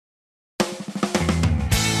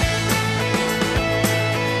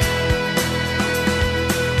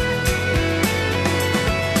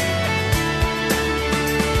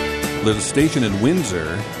There's a station in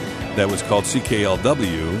Windsor that was called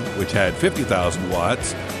CKLW, which had 50,000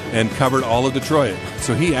 watts and covered all of Detroit.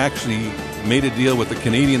 So he actually made a deal with the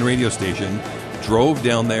Canadian radio station, drove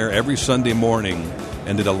down there every Sunday morning,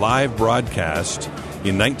 and did a live broadcast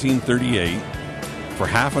in 1938 for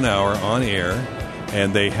half an hour on air.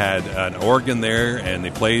 And they had an organ there, and they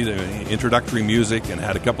played introductory music and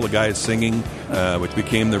had a couple of guys singing, which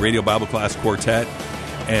became the Radio Bible Class Quartet.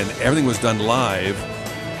 And everything was done live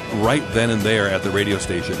right then and there at the radio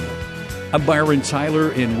station. I'm Byron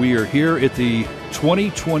Tyler, and we are here at the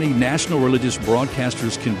 2020 National Religious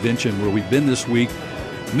Broadcasters Convention, where we've been this week,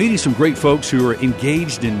 meeting some great folks who are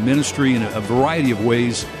engaged in ministry in a variety of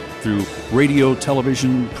ways through radio,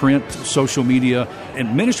 television, print, social media,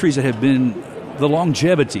 and ministries that have been the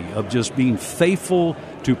longevity of just being faithful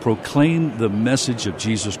to proclaim the message of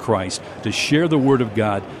Jesus Christ, to share the Word of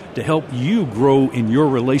God, to help you grow in your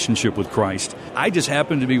relationship with Christ. I just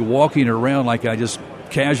happen to be walking around like I just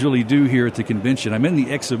casually do here at the convention. I'm in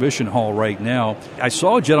the exhibition hall right now. I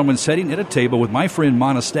saw a gentleman sitting at a table with my friend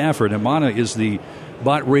Mana Stafford, and Mana is the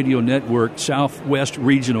Bott Radio Network Southwest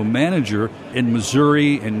Regional Manager in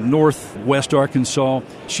Missouri and Northwest Arkansas.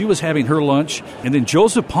 She was having her lunch. And then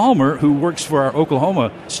Joseph Palmer, who works for our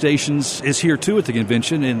Oklahoma stations, is here too at the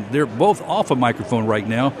convention. And they're both off a microphone right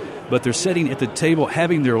now, but they're sitting at the table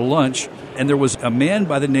having their lunch. And there was a man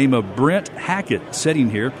by the name of Brent Hackett sitting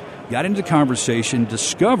here, got into conversation,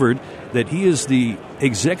 discovered that he is the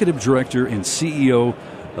executive director and CEO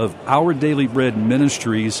of Our Daily Bread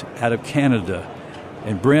Ministries out of Canada.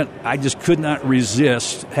 And Brent, I just could not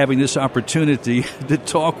resist having this opportunity to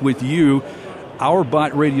talk with you. Our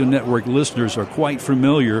Bott Radio Network listeners are quite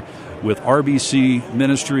familiar with RBC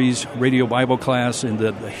Ministries, Radio Bible Class, and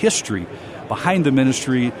the history behind the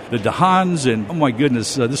ministry, the Dahans, and oh my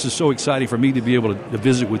goodness, this is so exciting for me to be able to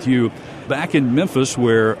visit with you. Back in Memphis,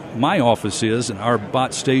 where my office is, and our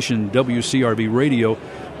Bott station, WCRB Radio,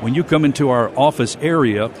 when you come into our office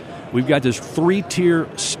area, we've got this 3-tier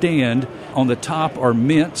stand. On the top are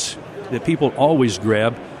mints that people always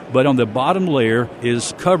grab, but on the bottom layer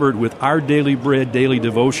is covered with Our Daily Bread daily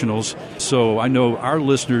devotionals. So I know our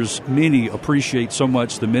listeners, many, appreciate so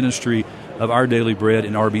much the ministry of Our Daily Bread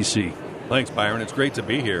in RBC. Thanks, Byron. It's great to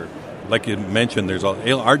be here. Like you mentioned,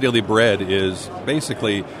 Our Daily Bread is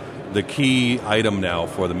basically the key item now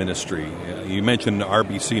for the ministry. You mentioned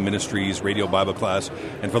RBC Ministries, Radio Bible Class,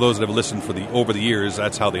 and for those that have listened over the years,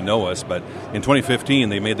 that's how they know us. But in 2015,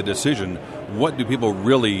 they made the decision, what do people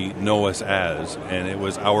really know us as? And it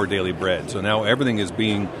was Our Daily Bread. So now everything is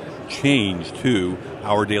being changed to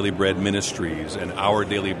Our Daily Bread Ministries and Our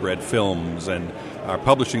Daily Bread Films, and our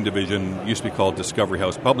publishing division used to be called Discovery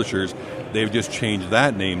House Publishers. They've just changed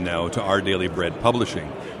that name now to Our Daily Bread Publishing.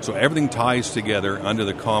 So everything ties together under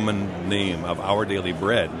the common name of Our Daily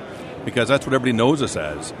Bread, because that's what everybody knows us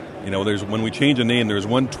as. You know, when we change a name, there's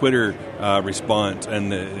one Twitter response,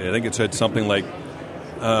 and I think it said something like,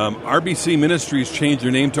 RBC Ministries changed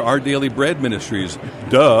their name to Our Daily Bread Ministries.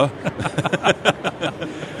 Duh.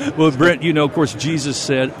 Well, Brent, you know, of course, Jesus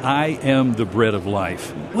said, I am the bread of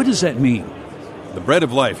life. What does that mean? The bread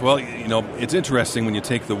of life. Well, you know, it's interesting when you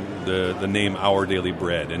take the name Our Daily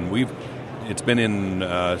Bread, and it's been in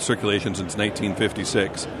circulation since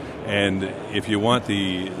 1956. And if you want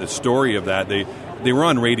the story of that, they were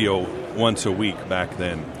on radio once a week back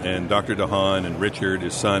then. And Dr. Dahan and Richard,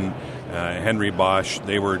 his son, Henry Bosch,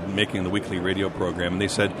 they were making the weekly radio program. And they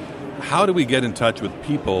said, how do we get in touch with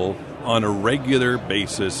people on a regular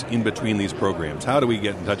basis in between these programs? How do we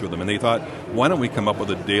get in touch with them? And they thought, why don't we come up with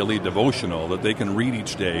a daily devotional that they can read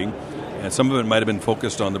each day, and some of it might have been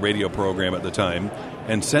focused on the radio program at the time,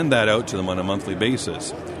 and send that out to them on a monthly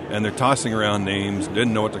basis. And they're tossing around names,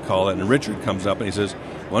 didn't know what to call it, and Richard comes up and he says,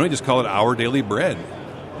 why don't we just call it Our Daily Bread?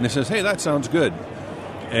 And he says, hey, that sounds good.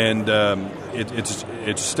 And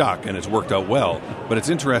it's stuck, and it's worked out well. But it's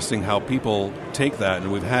interesting how people take that,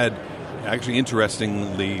 and we've had actually,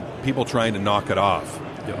 interestingly, people trying to knock it off.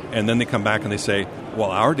 Yeah. And then they come back and they say,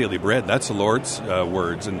 well, Our Daily Bread, that's the Lord's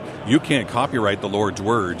words, and you can't copyright the Lord's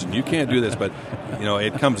words, and you can't do this. But, you know,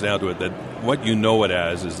 it comes down to it that what you know it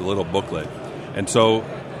as is a little booklet. And so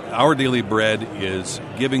Our Daily Bread is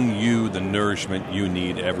giving you the nourishment you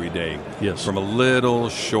need every day. Yes. From a little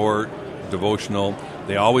short devotional.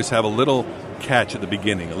 They always have a little catch at the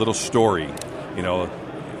beginning, a little story, you know,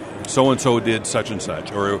 so-and-so did such and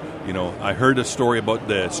such, or, you know, I heard a story about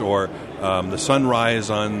this, or the sunrise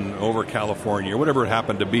over California, or whatever it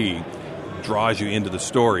happened to be, draws you into the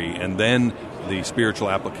story, and then the spiritual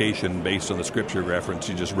application based on the scripture reference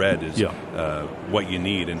you just read is what you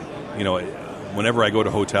need. And, you know, whenever I go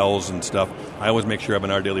to hotels and stuff, I always make sure I have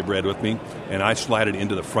an Our Daily Bread with me, and I slide it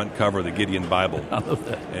into the front cover of the Gideon Bible. I love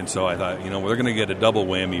that. And so I thought, they're going to get a double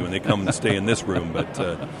whammy when they come and stay in this room. But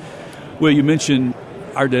well, you mentioned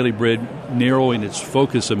Our Daily Bread narrowing its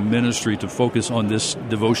focus of ministry to focus on this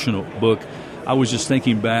devotional book. I was just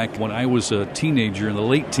thinking back when I was a teenager in the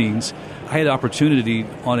late teens, I had opportunity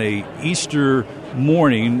on a Easter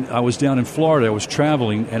morning. I was down in Florida. I was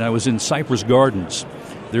traveling, and I was in Cypress Gardens.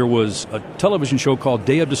 There was a television show called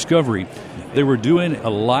Day of Discovery. They were doing a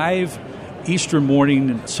live Easter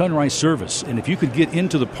morning sunrise service, and if you could get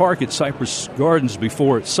into the park at Cypress Gardens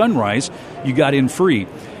before sunrise, you got in free.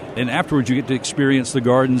 And afterwards, you get to experience the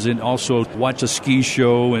gardens and also watch a ski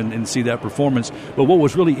show and see that performance. But what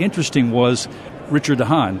was really interesting was Richard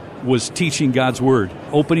DeHaan was teaching God's Word,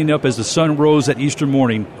 opening up as the sun rose that Easter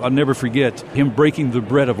morning. I'll never forget him breaking the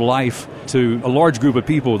bread of life to a large group of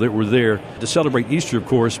people that were there to celebrate Easter, of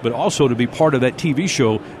course, but also to be part of that TV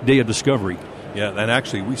show, Day of Discovery. Yeah, and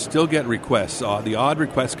actually, we still get requests, the odd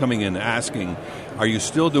requests coming in asking, are you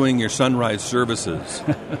still doing your sunrise services?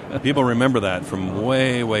 People remember that from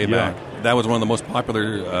way, way back. That was one of the most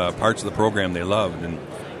popular parts of the program they loved. And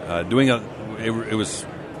it was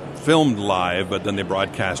filmed live, but then they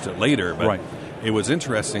broadcast it later. But right. It was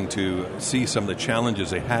interesting to see some of the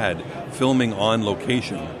challenges they had filming on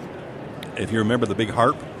location. If you remember the big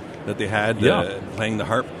harp that they had playing the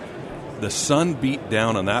harp, the sun beat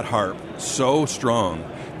down on that harp so strong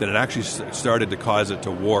that it actually started to cause it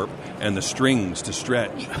to warp and the strings to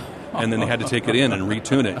stretch. And then they had to take it in and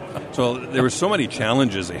retune it. So there were so many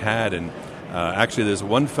challenges they had. And actually, there's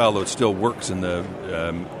one fellow that still works in the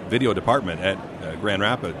video department at Grand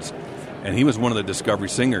Rapids. And he was one of the Discovery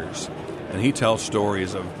singers. And he tells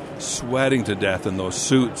stories of sweating to death in those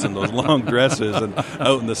suits and those long dresses and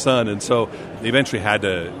out in the sun. And so they eventually had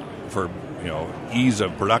to, for ease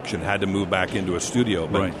of production, had to move back into a studio.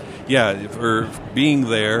 But right. Yeah, for being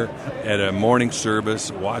there at a morning service,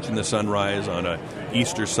 watching the sunrise on a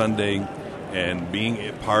Easter Sunday, and being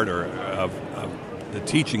a part of the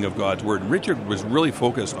teaching of God's Word. Richard was really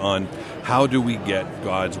focused on how do we get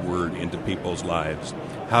God's Word into people's lives?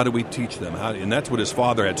 How do we teach them? And that's what his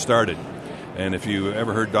father had started. And if you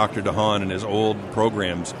ever heard Dr. DeHaan and his old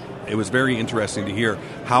programs, it was very interesting to hear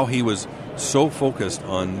how he was so focused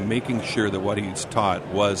on making sure that what he's taught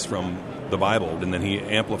was from the Bible, and then he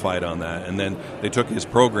amplified on that. And then they took his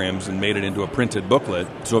programs and made it into a printed booklet.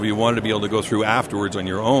 So if you wanted to be able to go through afterwards on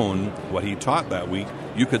your own what he taught that week,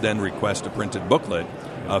 you could then request a printed booklet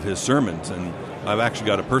of his sermons. And I've actually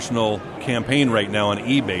got a personal campaign right now on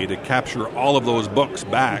eBay to capture all of those books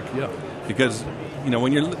back. Yeah. Because,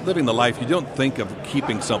 when you're living the life, you don't think of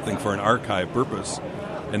keeping something for an archive purpose.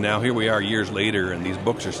 And now here we are years later, and these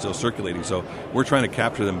books are still circulating. So we're trying to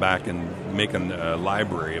capture them back and make a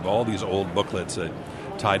library of all these old booklets that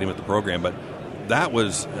tied in with the program. But that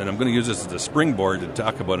was, and I'm going to use this as a springboard to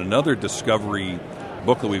talk about another Discovery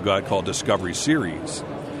book that we've got called Discovery Series.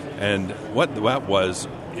 And what that was,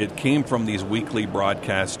 it came from these weekly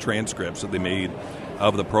broadcast transcripts that they made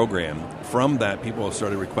of the program. From that, people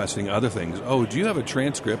started requesting other things. Oh, do you have a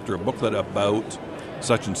transcript or a booklet about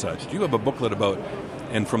such and such? Do you have a booklet about...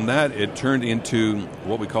 And from that, it turned into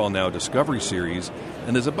what we call now Discovery Series.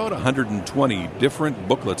 And there's about 120 different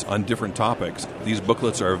booklets on different topics. These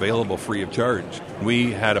booklets are available free of charge.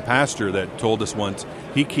 We had a pastor that told us once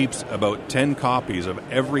he keeps about 10 copies of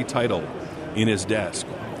every title in his desk.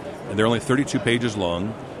 And they're only 32 pages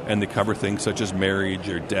long, and they cover things such as marriage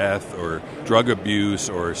or death or drug abuse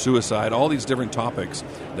or suicide, all these different topics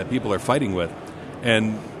that people are fighting with.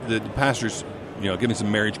 And the pastor's giving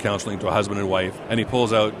some marriage counseling to a husband and wife, and he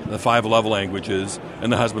pulls out the 5 love languages,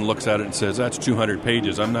 and the husband looks at it and says, that's 200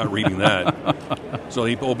 pages, I'm not reading that. So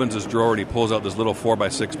he opens his drawer and he pulls out this little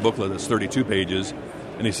 4x6 booklet that's 32 pages,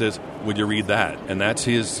 and he says, would you read that? And that's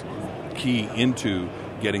his key into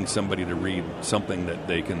getting somebody to read something that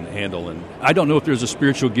they can handle. And I don't know if there's a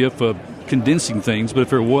spiritual gift of condensing things, but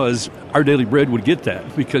if there was, Our Daily Bread would get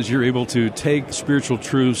that, because you're able to take spiritual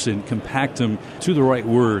truths and compact them to the right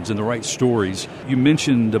words and the right stories. You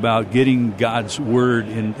mentioned about getting God's Word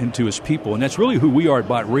into His people, and that's really who we are at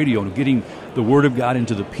Bott Radio, and getting the Word of God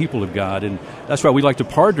into the people of God. And that's why we like to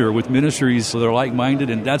partner with ministries that are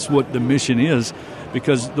like-minded, and that's what the mission is,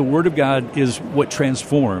 because the Word of God is what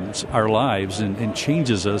transforms our lives and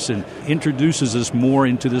changes us and introduces us more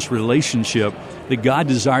into this relationship that God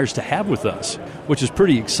desires to have with us, which is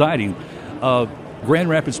pretty exciting. Grand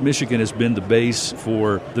Rapids, Michigan has been the base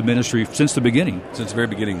for the ministry since the beginning. Since the very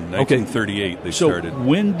beginning, 1938 they started. So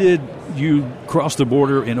when did you cross the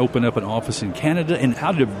border and open up an office in Canada, and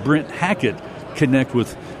how did Brent Hackett connect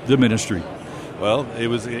with the ministry? Well, it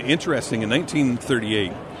was interesting. In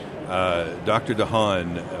 1938, Dr.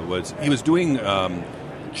 DeHaan was doing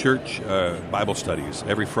church Bible studies.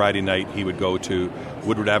 Every Friday night he would go to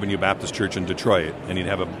Woodward Avenue Baptist Church in Detroit, and he'd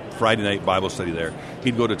have a Friday night Bible study there.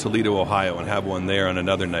 He'd go to Toledo, Ohio, and have one there on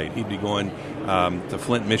another night. He'd be going to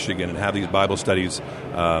Flint, Michigan, and have these Bible studies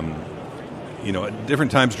at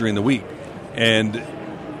different times during the week. And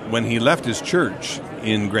when he left his church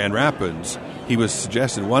in Grand Rapids, he was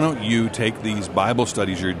suggested, why don't you take these Bible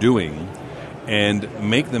studies you're doing and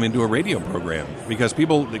make them into a radio program? Because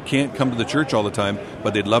people that can't come to the church all the time,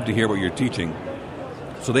 but they'd love to hear what you're teaching.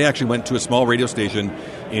 So they actually went to a small radio station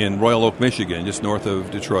in Royal Oak, Michigan, just north of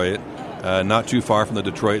Detroit, not too far from the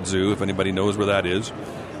Detroit Zoo, if anybody knows where that is.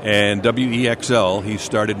 And WEXL, he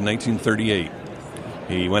started in 1938.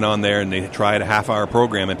 He went on there and they tried a half-hour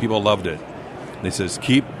program, and people loved it. And they says,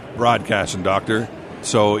 keep broadcasting, doctor.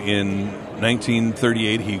 So in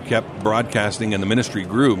 1938, he kept broadcasting, and the ministry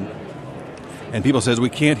grew. And people says, we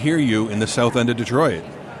can't hear you in the south end of Detroit.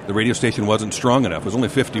 The radio station wasn't strong enough. It was only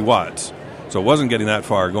 50 watts. So it wasn't getting that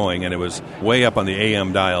far going, and it was way up on the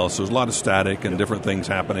AM dial, so there was a lot of static and different things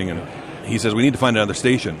happening. And he says, we need to find another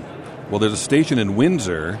station. Well, there's a station in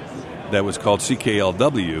Windsor that was called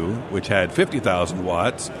CKLW, which had 50,000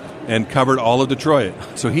 watts and covered all of Detroit.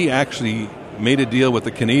 So he actually made a deal with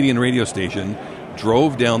the Canadian radio station,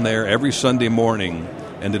 drove down there every Sunday morning,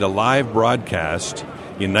 and did a live broadcast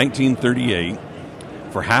in 1938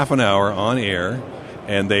 for half an hour on air.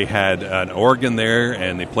 And they had an organ there,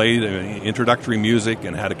 and they played introductory music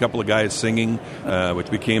and had a couple of guys singing,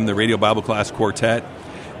 which became the Radio Bible Class Quartet.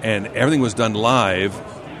 And everything was done live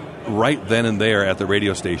right then and there at the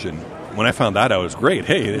radio station. When I found that out, it was great.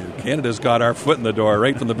 Hey, Canada's got our foot in the door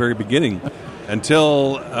right from the very beginning.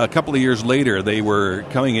 Until a couple of years later, they were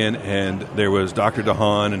coming in, and there was Dr.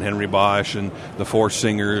 DeHaan and Henry Bosch and the four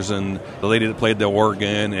singers and the lady that played the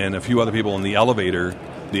organ and a few other people in the elevator.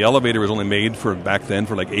 The elevator was only made for back then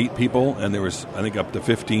for like 8 people, and there was, I think, up to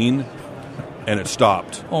 15, and it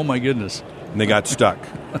stopped. Oh, my goodness. And they got stuck,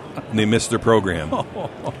 and they missed their program.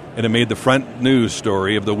 And it made the front news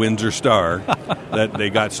story of the Windsor Star that they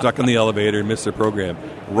got stuck in the elevator and missed their program.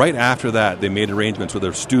 Right after that, they made arrangements with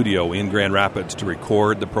a studio in Grand Rapids to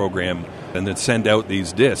record the program and then send out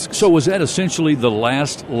these discs. So was that essentially the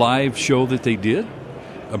last live show that they did?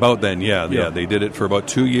 About then, yeah. They did it for about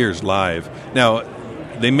 2 years live. Now,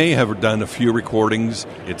 they may have done a few recordings.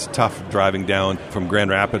 It's tough driving down from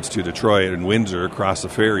Grand Rapids to Detroit and Windsor across the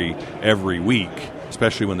ferry every week,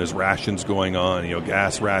 especially when there's rations going on,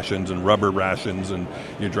 gas rations and rubber rations, and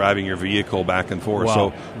you're driving your vehicle back and forth.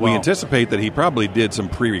 Wow. So we anticipate that he probably did some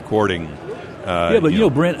pre-recording.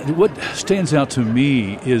 Brent, what stands out to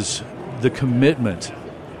me is the commitment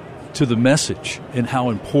to the message and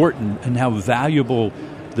how important and how valuable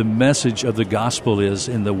the message of the gospel is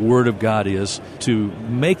and the Word of God is, to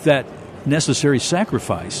make that necessary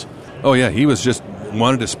sacrifice. Oh, yeah. He was just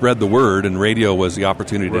wanted to spread the word, and radio was the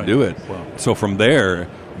opportunity to do it. Wow. So from there,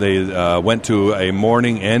 they went to a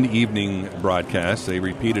morning and evening broadcast. They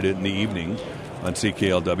repeated it in the evening on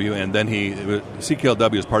CKLW, and then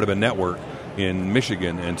CKLW is part of a network in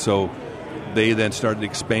Michigan, and so they then started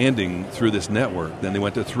expanding through this network. Then they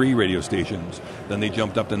went to 3 radio stations. Then they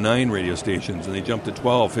jumped up to 9 radio stations. And they jumped to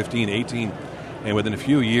 12, 15, 18. And within a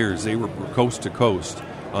few years, they were coast to coast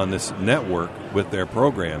on this network with their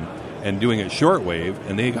program and doing it shortwave.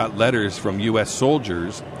 And they got letters from U.S.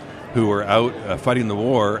 soldiers who were out fighting the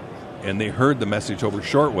war, and they heard the message over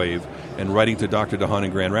shortwave and writing to Dr. DeHaan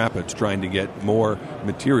in Grand Rapids, trying to get more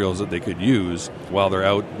materials that they could use while they're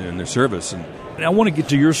out in their service. And I want to get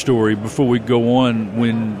to your story before we go on.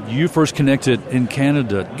 When you first connected in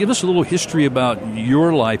Canada, give us a little history about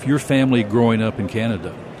your life, your family growing up in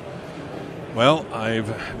Canada. Well,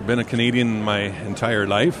 I've been a Canadian my entire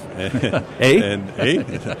life.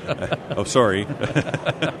 Oh, sorry.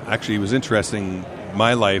 Actually, it was interesting.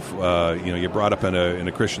 My life, you brought up in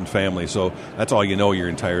a Christian family, so that's all you know your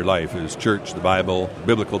entire life is church, the Bible,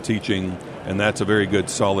 biblical teaching, and that's a very good,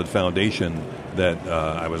 solid foundation that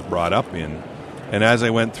I was brought up in. And as I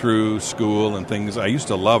went through school and things, I used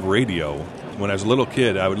to love radio. When I was a little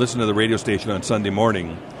kid, I would listen to the radio station on Sunday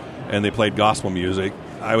morning, and they played gospel music.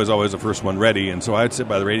 I was always the first one ready, and so I'd sit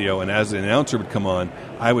by the radio, and as the announcer would come on,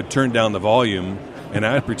 I would turn down the volume, and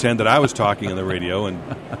I'd pretend that I was talking on the radio, and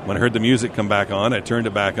when I heard the music come back on, I turned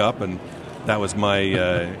it back up, and that was my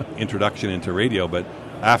introduction into radio. But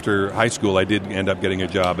after high school, I did end up getting a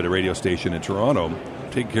job at a radio station in Toronto,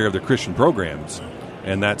 taking care of the Christian programs.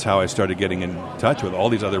 And that's how I started getting in touch with all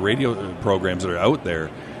these other radio programs that are out there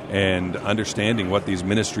and understanding what these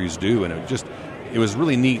ministries do. And it was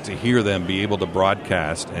really neat to hear them be able to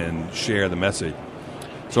broadcast and share the message.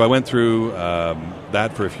 So I went through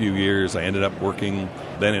that for a few years. I ended up working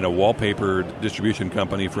then in a wallpaper distribution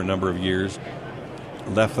company for a number of years.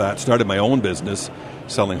 Left that, started my own business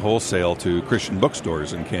selling wholesale to Christian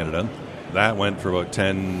bookstores in Canada. That went for about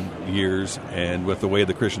 10 years, and with the way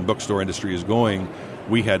the Christian bookstore industry is going,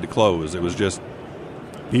 we had to close. It was just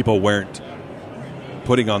people weren't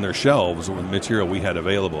putting on their shelves the material we had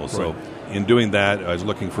available. So in doing that, I was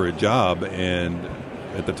looking for a job, and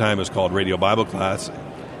at the time it was called Radio Bible Class.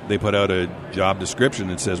 They put out a job description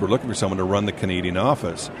that says we're looking for someone to run the Canadian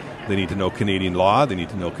office. They need to know Canadian law. They need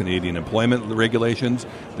to know Canadian employment regulations.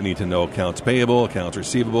 They need to know accounts payable, accounts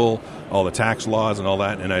receivable, all the tax laws and all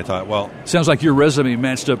that. And I thought, well... Sounds like your resume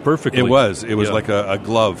matched up perfectly. It was. It was like a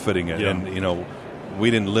glove fitting it. Yeah. And, you know,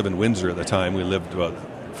 we didn't live in Windsor at the time. We lived about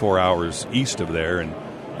 4 hours east of there. And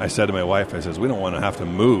I said to my wife, I says, we don't want to have to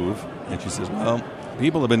move. And she says, well...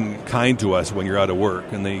 People have been kind to us when you're out of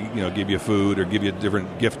work, and they, give you food or give you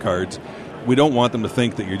different gift cards. We don't want them to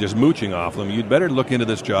think that you're just mooching off them. You'd better look into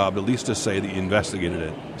this job, at least to say that you investigated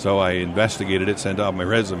it. So I investigated it, sent off my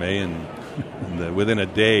resume, and within a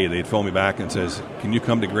day they'd phone me back and says, "Can you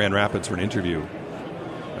come to Grand Rapids for an interview?"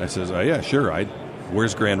 I says, "Yeah, sure.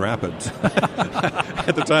 Where's Grand Rapids?"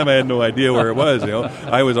 At the time, I had no idea where it was.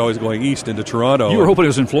 I was always going east into Toronto. You were hoping it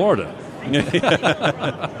was in Florida.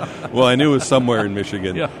 Well, I knew it was somewhere in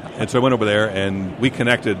Michigan. Yeah. And so I went over there, and we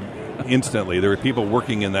connected instantly. There were people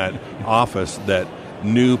working in that office that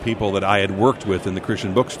knew people that I had worked with in the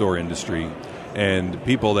Christian bookstore industry, and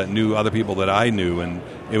people that knew other people that I knew, and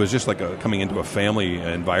it was just like coming into a family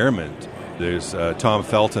environment. There's Tom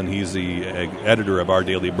Felton. He's the editor of Our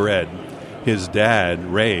Daily Bread. His dad,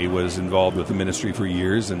 Ray, was involved with the ministry for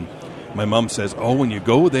years, and my mom says, when you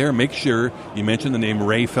go there, make sure you mention the name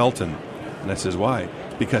Ray Felton. And I says, why?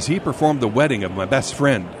 Because he performed the wedding of my best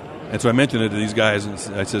friend. And so I mentioned it to these guys,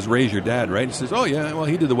 and I says, Ray's your dad, right? He says, oh, yeah, well,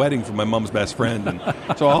 he did the wedding for my mom's best friend.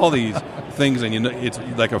 And so all these things, and it's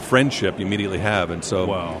like a friendship you immediately have. And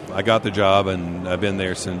so I got the job, and I've been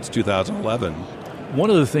there since 2011. One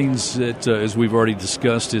of the things that, as we've already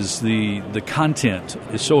discussed, is the content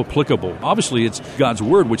is so applicable. Obviously, it's God's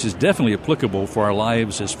Word, which is definitely applicable for our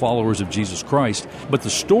lives as followers of Jesus Christ. But the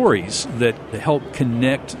stories that help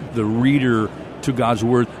connect the reader to God's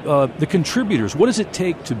Word, the contributors, what does it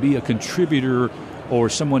take to be a contributor or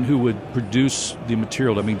someone who would produce the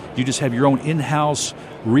material? I mean, do you just have your own in-house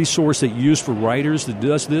resource that you use for writers that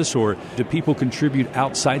does this, or do people contribute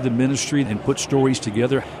outside the ministry and put stories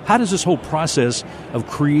together? How does this whole process of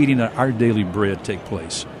creating Our Daily Bread take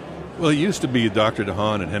place? Well, it used to be Dr.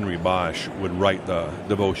 DeHaan and Henry Bosch would write the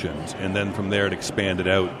devotions, and then from there it expanded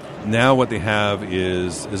out. Now what they have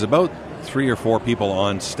is about 3 or 4 people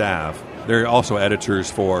on staff. They're also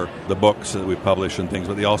editors for the books that we publish and things,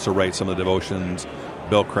 but they also write some of the devotions.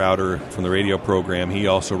 Bill Crowder from the radio program, he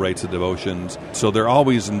also writes the devotions. So they're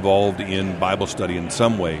always involved in Bible study in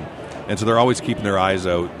some way. And so they're always keeping their eyes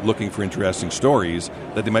out, looking for interesting stories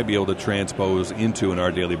that they might be able to transpose into an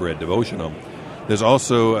Our Daily Bread devotional. There's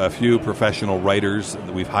also a few professional writers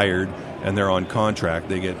that we've hired, and they're on contract.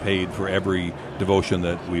 They get paid for every devotion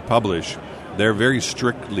that we publish. They're very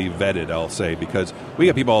strictly vetted, I'll say, because we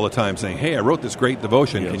get people all the time saying, hey, I wrote this great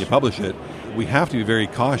devotion, Can you publish it? We have to be very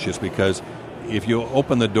cautious, because if you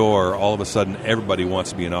open the door, all of a sudden everybody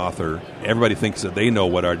wants to be an author. Everybody thinks that they know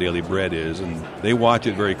what Our Daily Bread is, and they watch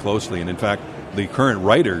it very closely. And in fact, the current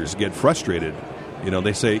writers get frustrated.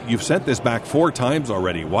 They say, you've sent this back 4 times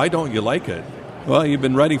already. Why don't you like it? Well, you've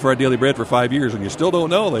been writing for Our Daily Bread for 5 years, and you still don't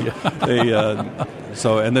know.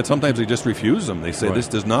 And then sometimes they just refuse them. They say, this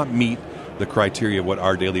does not meet the criteria of what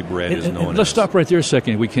Our Daily Bread is known as. Let's stop right there a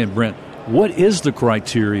second, if we can, Brent. What is the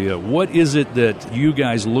criteria? What is it that you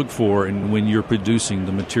guys look for when you're producing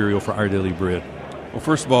the material for Our Daily Bread? Well,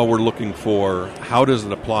 first of all, we're looking for how does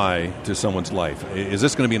it apply to someone's life? Is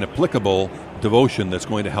this going to be an applicable devotion that's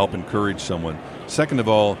going to help encourage someone? Second of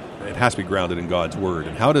all, it has to be grounded in God's Word.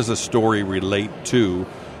 And how does a story relate to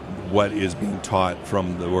what is being taught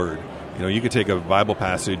from the Word? You could take a Bible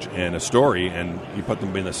passage and a story and you put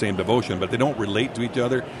them in the same devotion, but if they don't relate to each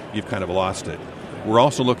other, you've kind of lost it. We're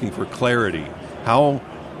also looking for clarity. How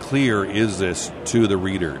clear is this to the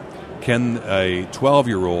reader? Can a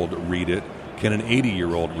 12-year-old read it? Can an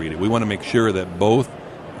 80-year-old read it? We want to make sure that both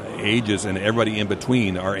ages and everybody in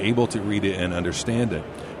between are able to read it and understand it,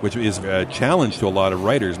 which is a challenge to a lot of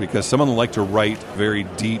writers, because some of them like to write very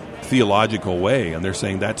deep theological way, and they're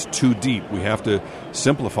saying that's too deep. We have to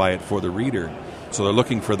simplify it for the reader. So they're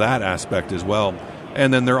looking for that aspect as well.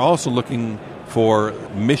 And then they're also looking for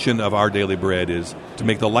mission of Our Daily Bread is to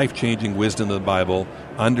make the life-changing wisdom of the Bible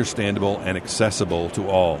understandable and accessible to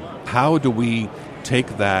all. How do we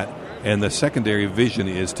take that? And the secondary vision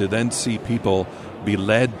is to then see people be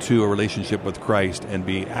led to a relationship with Christ and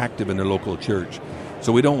be active in their local church.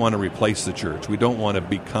 So we don't want to replace the church. We don't want to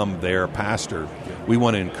become their pastor. We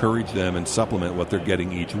want to encourage them and supplement what they're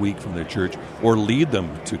getting each week from their church, or lead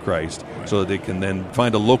them to Christ so that they can then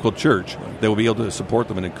find a local church that will be able to support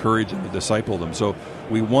them and encourage them and disciple them. So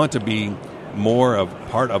we want to be more of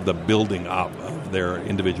part of the building up of their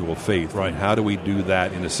individual faith. Right. And how do we do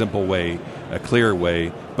that in a simple way, a clear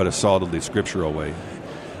way, but a solidly scriptural way?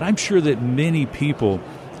 I'm sure that many people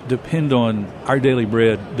depend on Our Daily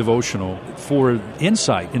Bread devotional for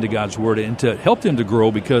insight into God's Word and to help them to grow,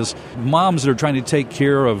 because moms that are trying to take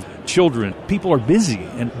care of children, people are busy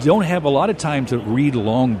and don't have a lot of time to read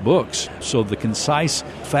long books. So the concise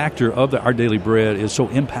factor of Our Daily Bread is so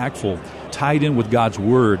impactful, tied in with God's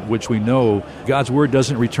Word, which we know God's Word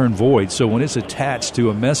doesn't return void. So when it's attached to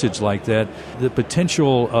a message like that, the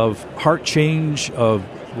potential of heart change, of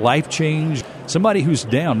life change, somebody who's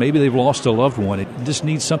down, maybe they've lost a loved one, it just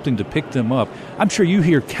needs something to pick them up. I'm sure you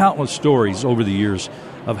hear countless stories over the years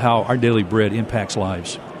of how Our Daily Bread impacts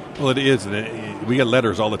lives. Well, it is. We get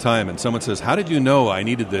letters all the time, and someone says, how did you know I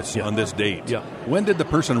needed this on this date? Yeah. When did the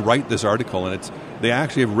person write this article? And they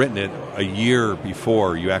actually have written it a year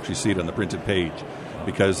before you actually see it on the printed page,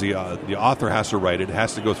 because the author has to write it. It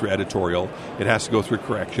has to go through editorial. It has to go through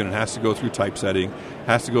correction. It has to go through typesetting. It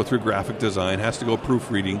has to go through graphic design. It has to go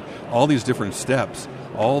proofreading. All these different steps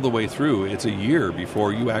all the way through. It's a year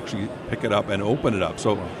before you actually pick it up and open it up.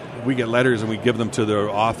 So we get letters and we give them to the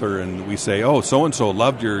author and we say, oh, so-and-so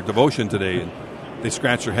loved your devotion today. And they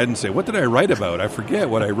scratch their head and say, what did I write about? I forget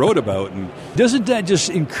what I wrote about. And doesn't that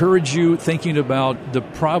just encourage you thinking about the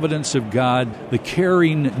providence of God, the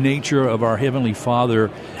caring nature of our Heavenly Father,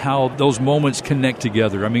 how those moments connect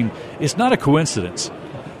together? I mean, it's not a coincidence.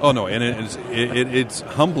 Oh, no, and it's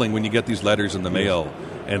humbling when you get these letters in the mail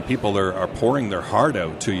and people are pouring their heart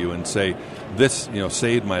out to you and say, this,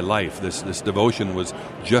 saved my life. This devotion was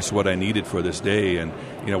just what I needed for this day. And,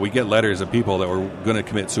 we get letters of people that were going to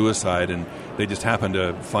commit suicide and they just happened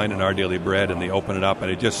to find Our Daily Bread and they open it up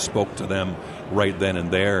and it just spoke to them right then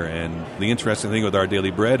and there. And the interesting thing with Our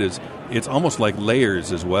Daily Bread is it's almost like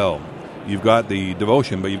layers as well. You've got the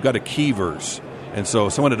devotion, but you've got a key verse. And so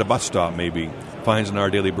someone at a bus stop maybe finds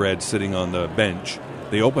Our Daily Bread sitting on the bench.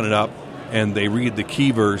 They open it up and they read the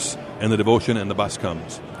key verse and the devotion and the bus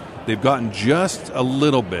comes. They've gotten just a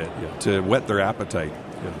little bit to whet their appetite.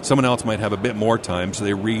 Someone else might have a bit more time, so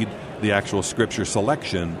they read the actual scripture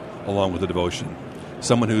selection along with the devotion.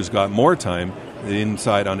 Someone who's got more time, the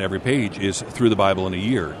inside on every page is through the Bible in a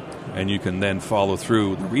year. And you can then follow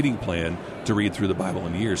through the reading plan to read through the Bible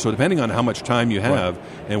in a year. So depending on how much time you have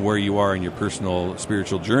and where you are in your personal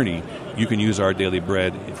spiritual journey, you can use Our Daily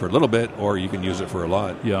Bread for a little bit or you can use it for a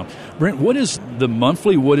lot. Yeah. Brent, what is the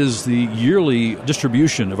monthly, what is the yearly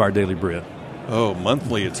distribution of Our Daily Bread? Oh,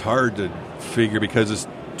 monthly, it's hard to figure because it's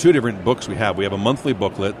two different books we have. We have a monthly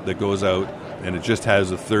booklet that goes out and it just has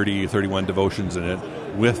the 31 devotions in it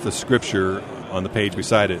with the scripture on the page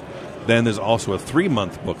beside it. Then there's also a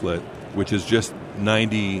 3-month booklet, which is just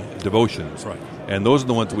 90 devotions. Right. And those are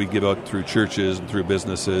the ones that we give out through churches and through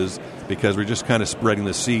businesses because we're just kind of spreading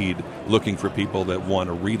the seed, looking for people that want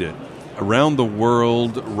to read it. Around the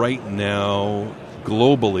world right now,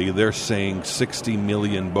 globally, they're saying 60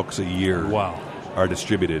 million books a year are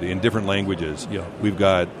distributed in different languages. Yeah. We've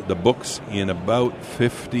got the books in about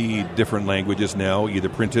 50 different languages now, either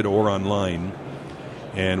printed or online.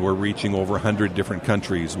 And we're reaching over 100 different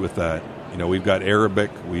countries with that. We've got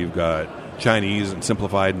Arabic, we've got Chinese and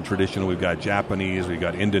simplified and traditional, we've got Japanese, we've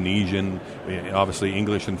got Indonesian, obviously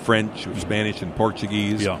English and French, Spanish and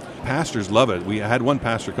Portuguese. Yeah. Pastors love it. We had one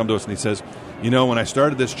pastor come to us and he says, when I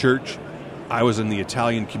started this church, I was in the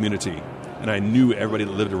Italian community and I knew everybody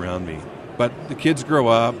that lived around me. But the kids grow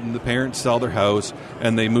up and the parents sell their house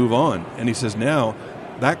and they move on. And he says, now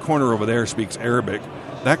that corner over there speaks Arabic.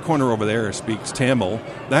 That corner over there speaks Tamil.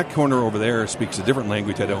 That corner over there speaks a different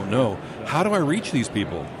language I don't know. How do I reach these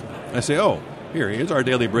people? I say, here's Our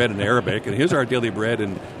Daily Bread in Arabic, and here's Our Daily Bread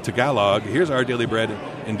in Tagalog, here's Our Daily Bread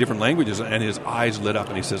in different languages. And his eyes lit up,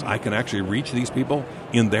 and he says, I can actually reach these people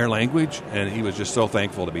in their language. And he was just so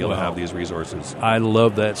thankful to be able to have these resources. I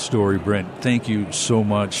love that story, Brent. Thank you so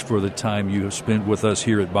much for the time you have spent with us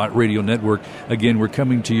here at Bott Radio Network. Again, we're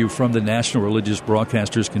coming to you from the National Religious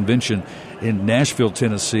Broadcasters Convention in Nashville,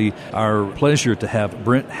 Tennessee. Our pleasure to have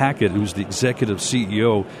Brent Hackett, who's the executive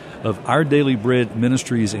CEO of Our Daily Bread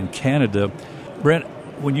Ministries in Canada. Brent,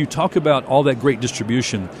 when you talk about all that great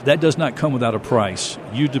distribution, that does not come without a price.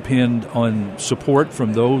 You depend on support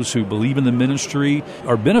from those who believe in the ministry,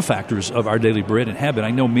 are benefactors of Our Daily Bread and Habit.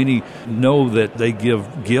 I know many know that they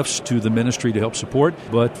give gifts to the ministry to help support,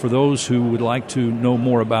 but for those who would like to know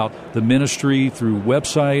more about the ministry through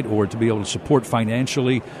website or to be able to support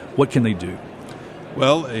financially, what can they do?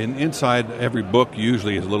 Well, inside every book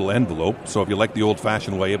usually is a little envelope. So if you like the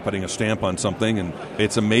old-fashioned way of putting a stamp on something, and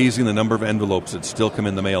it's amazing the number of envelopes that still come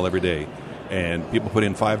in the mail every day. And people put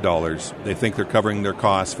in $5. They think they're covering their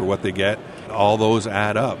costs for what they get. All those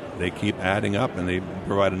add up. They keep adding up, and they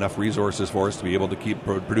provide enough resources for us to be able to keep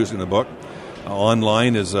producing the book.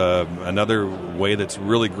 Online is another way that's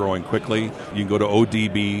really growing quickly. You can go to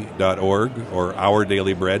odb.org or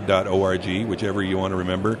ourdailybread.org, whichever you want to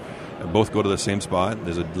remember. Both go to the same spot.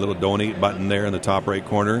 There's a little donate button there in the top right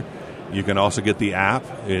corner. You can also get the app.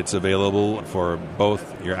 It's available for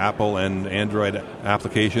both your Apple and Android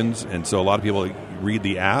applications. And so a lot of people read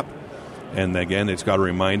the app. And again, it's got a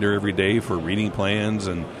reminder every day for reading plans,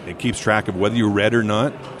 and it keeps track of whether you read or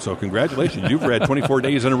not. So congratulations, you've read 24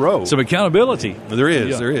 days in a row. Some accountability. There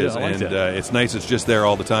is. Yeah, I like and it's nice. It's just there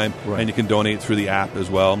all the time. Right. And you can donate through the app as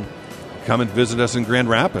well. Come and visit us in Grand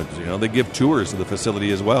Rapids. They give tours of the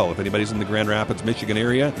facility as well. If anybody's in the Grand Rapids, Michigan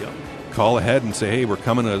area, call ahead and say, hey, we're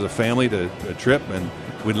coming as a family to a trip, and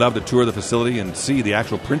we'd love to tour the facility and see the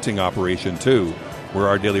actual printing operation, too, where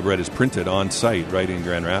Our Daily Bread is printed on site right in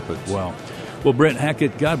Grand Rapids. Wow. Well, Brent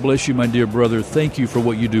Hackett, God bless you, my dear brother. Thank you for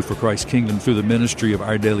what you do for Christ's Kingdom through the ministry of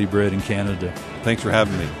Our Daily Bread in Canada. Thanks for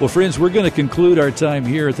having me. Well, friends, we're going to conclude our time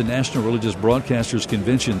here at the National Religious Broadcasters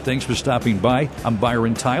Convention. Thanks for stopping by. I'm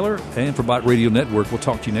Byron Tyler, and for Bott Radio Network, we'll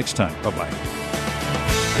talk to you next time. Bye-bye.